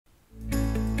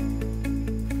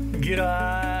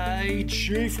G'day,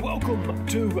 Chief. Welcome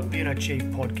to the Inner Chief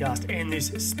podcast and this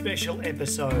special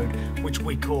episode, which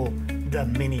we call the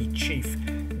Mini Chief.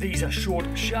 These are short,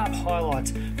 sharp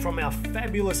highlights from our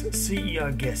fabulous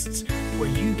CEO guests, where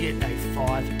you get a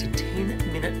 5 to 10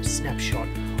 minute snapshot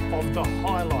of the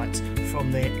highlights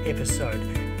from their episode.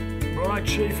 Right,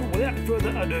 Chief, without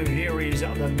further ado, here is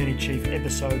the Mini Chief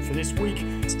episode for this week.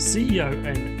 CEO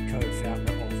and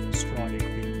co-founder of Stride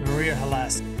Equity, Maria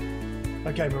Halasz.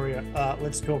 Okay, Maria,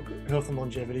 let's talk health and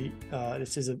longevity.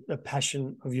 This is a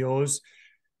passion of yours.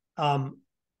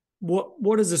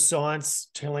 What is the science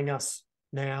telling us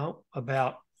now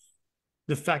about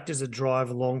the factors that drive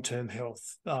long-term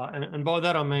health? And by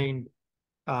that I mean,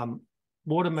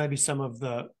 what are maybe some of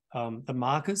the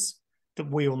markers that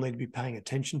we all need to be paying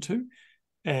attention to?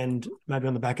 And maybe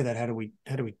on the back of that, how do we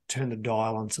turn the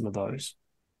dial on some of those?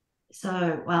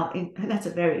 So, that's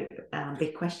a very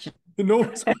big question.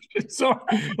 Enormous question. Sorry,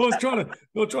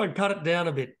 I'll try and cut it down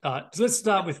a bit. So let's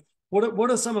start with what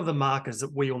are some of the markers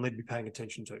that we all need to be paying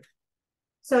attention to?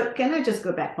 So can I just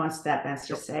go back one step and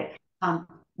just say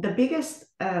the biggest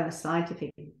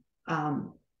scientific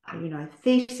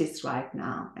thesis right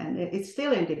now, and it's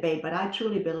still in debate, but I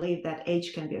truly believe that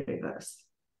age can be reversed.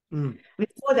 We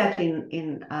saw that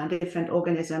in different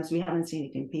organisms. We haven't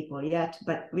seen it in people yet,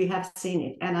 but we have seen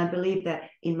it. And I believe that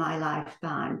in my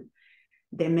lifetime,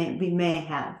 we may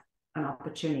have an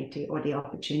opportunity or the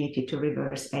opportunity to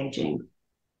reverse aging.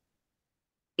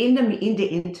 In the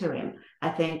interim, I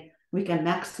think we can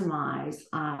maximize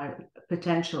our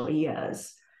potential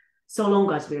years so long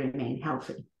as we remain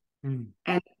healthy. And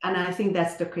I think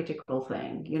that's the critical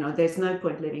thing. You know, there's no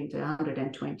point living to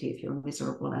 120 if you're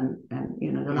miserable and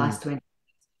the last 20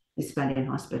 you spend in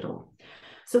hospital.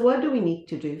 So what do we need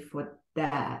to do for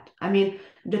that? I mean,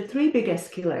 the three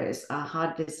biggest killers are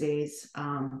heart disease,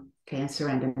 cancer,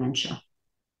 and dementia.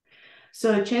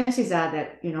 So chances are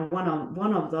that,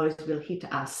 one of those will hit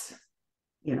us.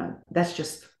 That's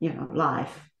just,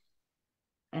 life.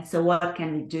 And so what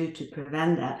can we do to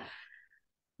prevent that?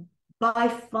 By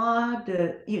far,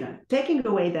 taking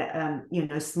away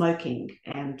the, smoking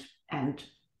and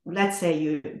let's say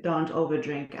you don't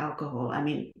overdrink alcohol. I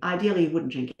mean, ideally you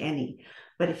wouldn't drink any,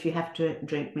 but if you have to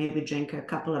drink, maybe drink a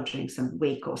couple of drinks a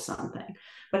week or something.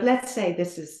 But let's say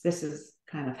this is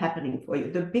kind of happening for you.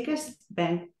 The biggest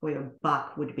bang for your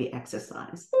buck would be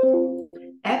exercise.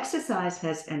 Exercise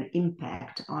has an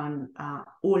impact on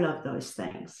all of those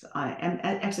things. And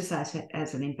exercise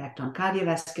has an impact on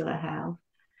cardiovascular health.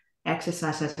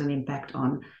 Exercise has an impact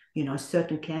on,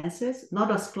 certain cancers.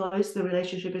 Not as close. The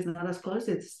relationship is not as close.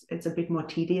 It's a bit more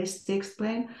tedious to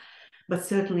explain, but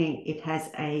certainly it has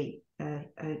a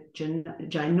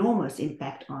ginormous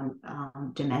impact on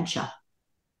dementia.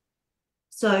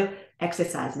 So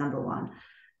exercise, number one.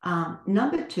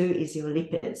 Number two is your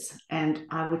lipids. And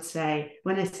I would say,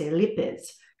 when I say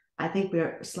lipids, I think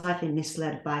we're slightly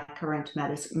misled by current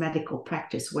medical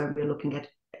practice, where we're looking at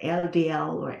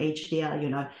LDL or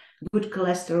HDL, good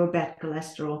cholesterol, bad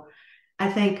cholesterol.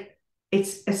 I think it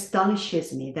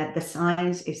astonishes me that the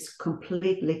science is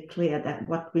completely clear that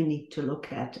what we need to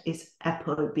look at is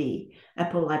ApoB,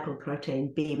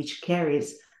 apolipoprotein B, which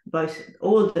carries both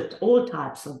all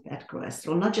types of bad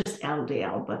cholesterol, not just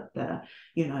LDL, but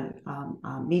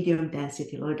medium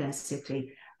density, low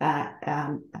density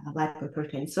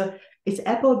lipoprotein. So it's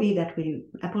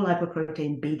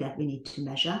apolipoprotein B that we need to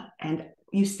measure, and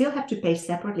you still have to pay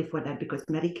separately for that because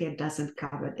Medicare doesn't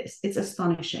cover this. It's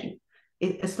astonishing.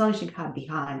 It's astonishing how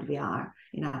behind we are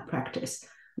in our practice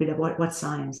with what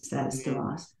science says to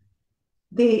us.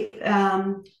 The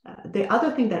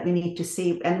other thing that we need to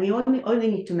see, and we only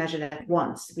need to measure that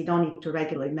once, we don't need to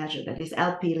regularly measure that, is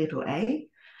Lp(a),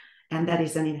 and that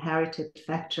is an inherited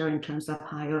factor in terms of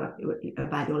how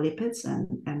about your lipids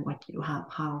and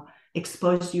how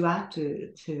exposed you are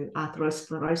to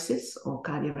atherosclerosis or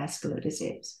cardiovascular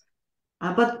disease.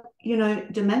 But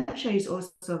dementia is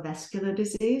also vascular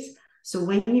disease. So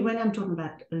when I'm talking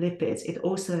about lipids, it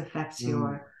also affects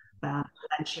your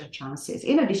dementia chances.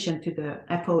 In addition to the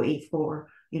ApoE4,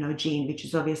 gene, which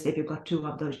is obviously, if you've got two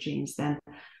of those genes, then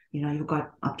you've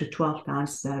got up to 12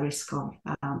 times the risk of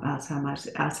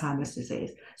Alzheimer's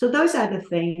disease. So those are the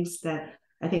things that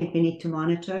I think we need to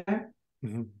monitor.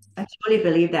 Mm-hmm. I truly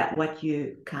believe that what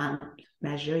you can't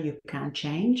measure, you can't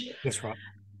change. That's right.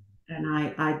 And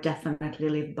I definitely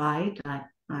live by it. I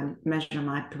measure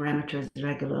my parameters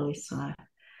regularly. So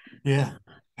yeah.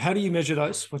 How do you measure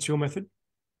those? What's your method?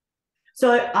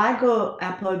 So I go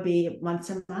ApoB once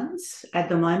a month. At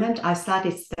the moment, I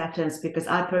started statins because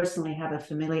I personally have a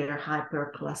familiar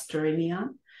hypercholesterolemia.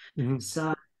 Mm-hmm.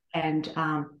 So, and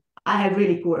I had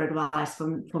really poor advice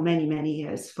for many, many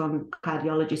years from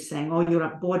cardiologists saying, oh, you're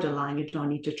a borderline, you don't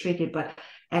need to treat it. But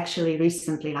actually,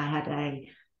 recently I had a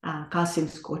calcium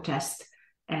score test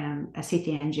and a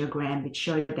CT angiogram, which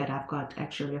showed that I've got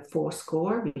actually a 4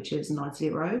 score, which is not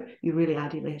 0. You really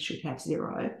ideally should have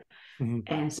 0. Mm-hmm.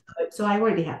 And so I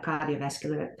already have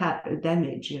cardiovascular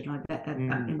damage, in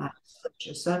my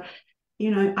structure. So,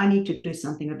 I need to do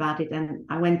something about it. And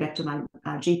I went back to my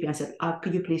GP and said,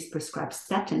 could you please prescribe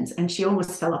statins? And she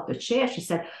almost fell off the chair. She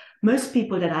said, most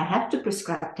people that I have to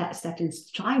prescribe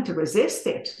statins trying to resist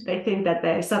it. They think that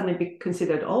they suddenly be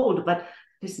considered old, but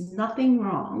there's nothing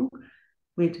wrong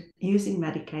with using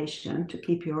medication to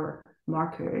keep your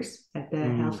markers at the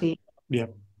healthy. Yeah.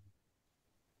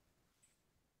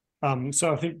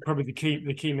 So I think probably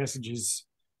the key message is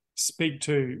speak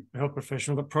to a health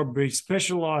professional that probably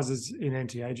specializes in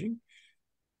anti-aging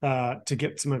to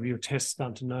get some of your tests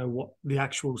done to know what the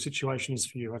actual situation is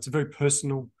for you. It's a very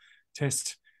personal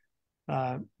test.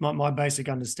 My basic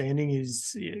understanding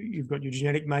is you've got your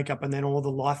genetic makeup and then all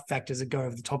the life factors that go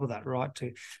over the top of that, right,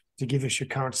 to give us your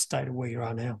current state of where you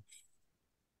are now.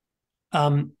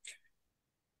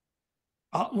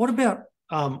 What about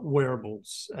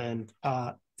wearables and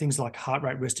things like heart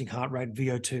rate, resting heart rate,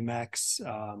 VO2 max,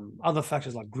 other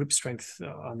factors like grip strength,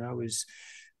 I know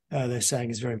they're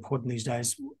saying is very important these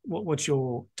days. What's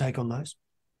your take on those?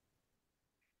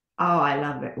 Oh, I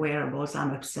love it. Wearables.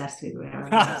 I'm obsessed with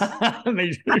wearables.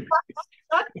 Me too.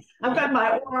 I've got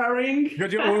my Oura ring. You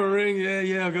got your Oura ring?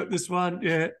 Yeah. I've got this one.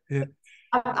 Yeah.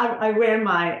 I wear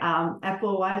my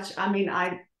Apple Watch. I mean,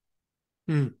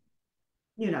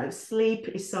 sleep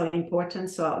is so important.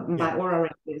 So my Oura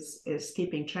ring is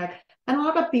keeping track. And a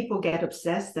lot of people get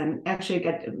obsessed and actually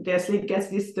their sleep gets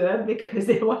disturbed because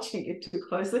they're watching it too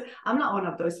closely. I'm not one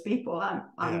of those people. I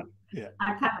kind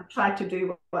of try to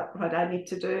do what I need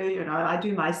to do. I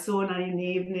do my sauna in the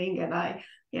evening and I,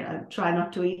 try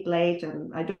not to eat late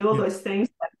and I do all those things,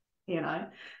 but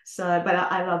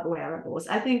I love wearables.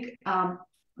 I think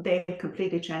they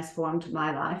completely transformed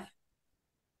my life.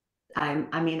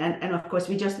 I mean, and of course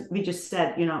we just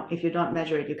said, if you don't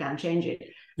measure it, you can't change it.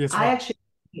 Yes, I actually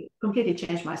completely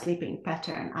changed my sleeping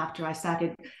pattern after I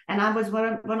started, and I was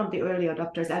one of the early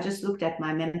adopters. I just looked at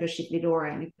my membership with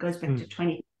Aura, and it goes back to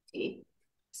 2020.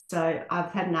 So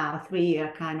I've had now a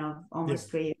 3-year kind of almost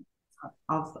 3 years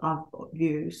of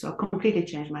view. So completely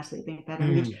changed my sleeping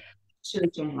pattern, which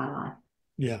should change my life.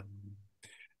 Yeah.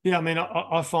 I mean,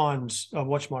 I find I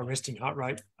watch my resting heart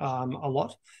rate a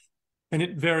lot. And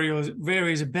it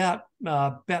varies about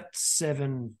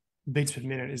 7 beats per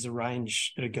minute is the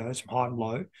range that it goes from high and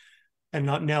low. And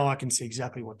now I can see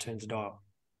exactly what turns the dial.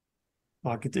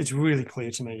 Like it's really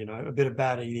clear to me, a bit of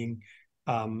bad eating,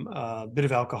 a bit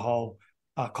of alcohol,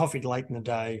 coffee late in the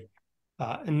day,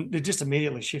 and it just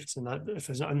immediately shifts. And if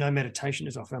there's no meditation,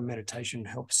 as I found meditation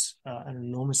helps an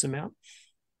enormous amount.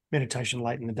 Meditation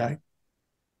late in the day.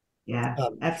 Yeah,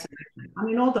 absolutely. I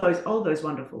mean, all those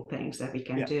wonderful things that we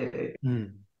can do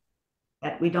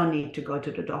that we don't need to go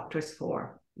to the doctors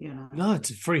for, No, it's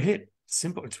a free hit. It's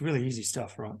simple. It's really easy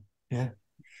stuff, right? Yeah.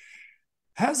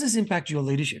 How does this impact your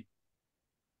leadership?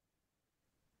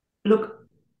 Look,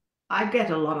 I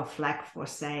get a lot of flack for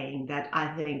saying that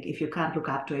I think if you can't look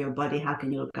after your body, how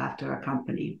can you look after a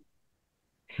company?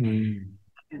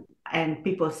 And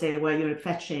people say, well, you're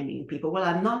fat shaming people. Well,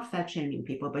 I'm not fat shaming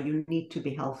people, but you need to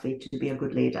be healthy to be a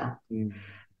good leader.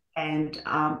 And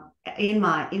in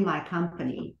my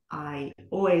company, I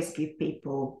always give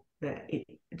people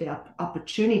the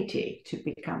opportunity to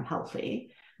become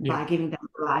healthy by giving them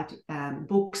the right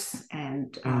books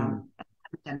and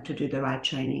them to do the right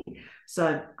training.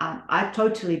 So I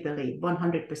totally believe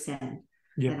 100%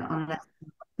 that unless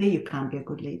you can't be a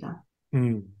good leader.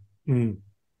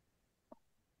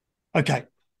 Okay,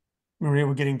 Maria,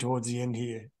 we're getting towards the end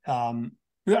here.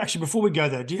 Actually, before we go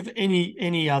though, do you have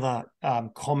any other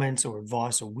comments or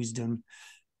advice or wisdom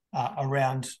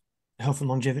around health and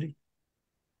longevity?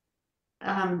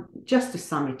 Just to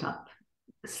sum it up,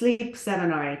 sleep 7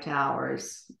 or 8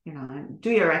 hours. Do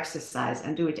your exercise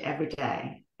and do it every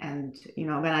day. And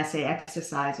when I say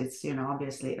exercise, it's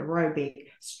obviously aerobic,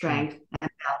 strength,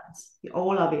 and balance.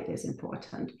 All of it is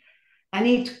important. And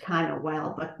eat kind of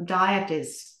well, but diet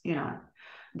is,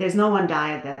 there's no one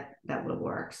diet that will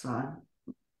work. So,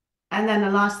 and then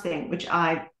the last thing, which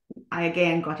I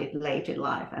again got it late in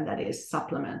life, and that is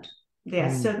supplement. There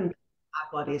are certain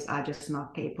bodies are just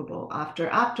not capable.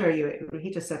 After you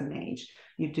hit a certain age,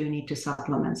 you do need to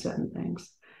supplement certain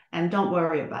things, and don't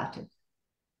worry about it.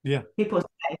 Yeah. People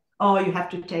say, "Oh, you have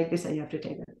to take this and you have to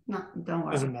take that." No, don't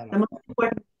worry. Doesn't matter. The most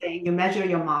important thing, you measure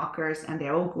your markers, and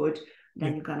they're all good.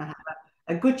 Then you're gonna have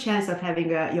a good chance of having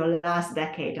your last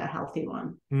decade a healthy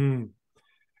one. Do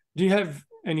you have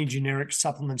any generic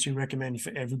supplements you recommend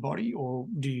for everybody, or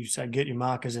do you say get your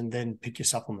markers and then pick your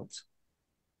supplements?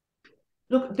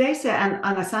 Look, they say, and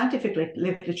a scientific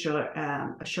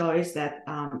literature shows that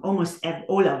almost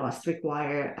all of us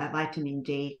require vitamin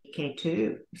D,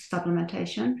 K2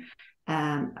 supplementation.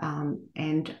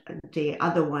 And the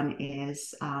other one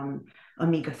is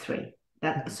omega-3.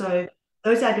 So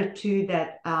those are the two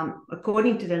that,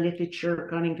 according to the literature,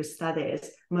 according to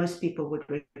studies, most people would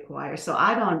require. So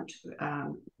I don't,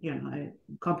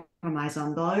 compromise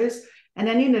on those. And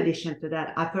then in addition to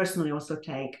that, I personally also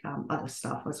take other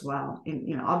stuff as well.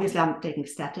 Obviously I'm taking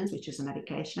statins, which is a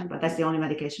medication, but that's the only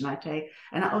medication I take.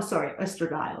 And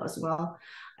estradiol as well.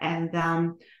 And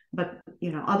but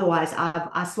otherwise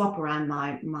I swap around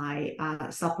my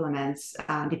supplements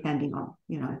depending on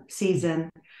season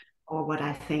or what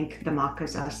I think the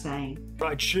markers are saying.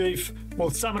 Right, Chief. Well,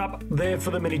 sum it up there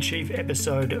for the Mini Chief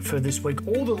episode for this week.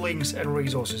 All the links and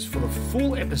resources for the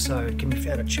full episode can be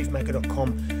found at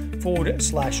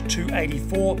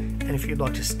chiefmaker.com/284. And if you'd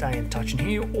like to stay in touch and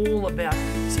hear all about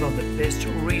some of the best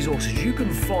resources you can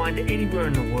find anywhere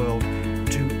in the world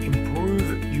to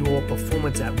improve your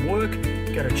performance at work,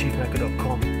 go to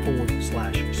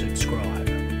chiefmaker.com/subscribe.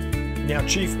 Now,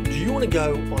 Chief, do you want to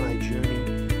go on a journey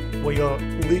where your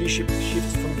leadership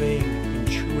shifts from being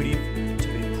intuitive to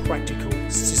being practical,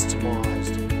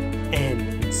 systemized, and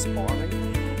inspiring?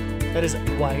 That is the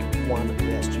way one of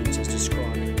our students has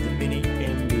described it, the Mini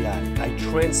MBA, a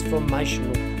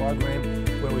transformational program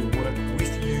where we work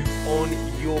with you on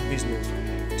your business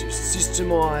to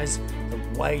systemize the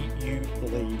way you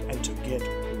lead and to get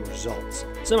results.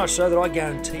 So much so that I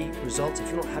guarantee results. If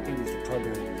you're not happy with the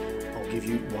program, I'll give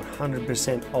you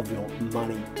 100% of your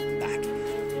money back.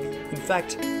 In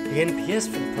fact, the NPS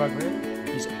for the program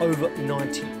is over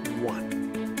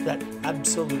 91. That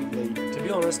absolutely, to be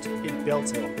honest, it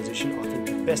belts our opposition. I think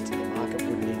the best in the market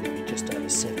wouldn't even be just over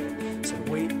 7. So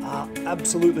we are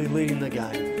absolutely leading the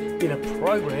game in a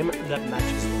program that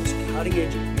matches the most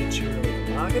cutting-edge material in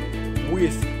the market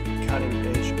with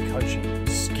cutting-edge coaching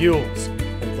skills.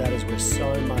 And that is where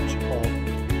so much of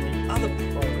the other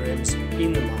programs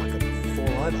in the market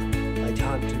fall over. They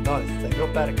can't do both. They're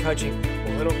not bad at coaching,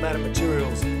 or they're not bad at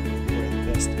materials. We're the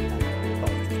best at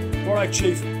both. Alright,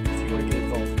 Chief, if you want to get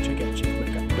involved, check out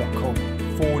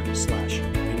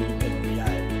chiefmaker.com/mini MBA.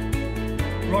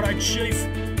 Righto, Chief,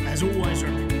 as always,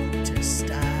 remember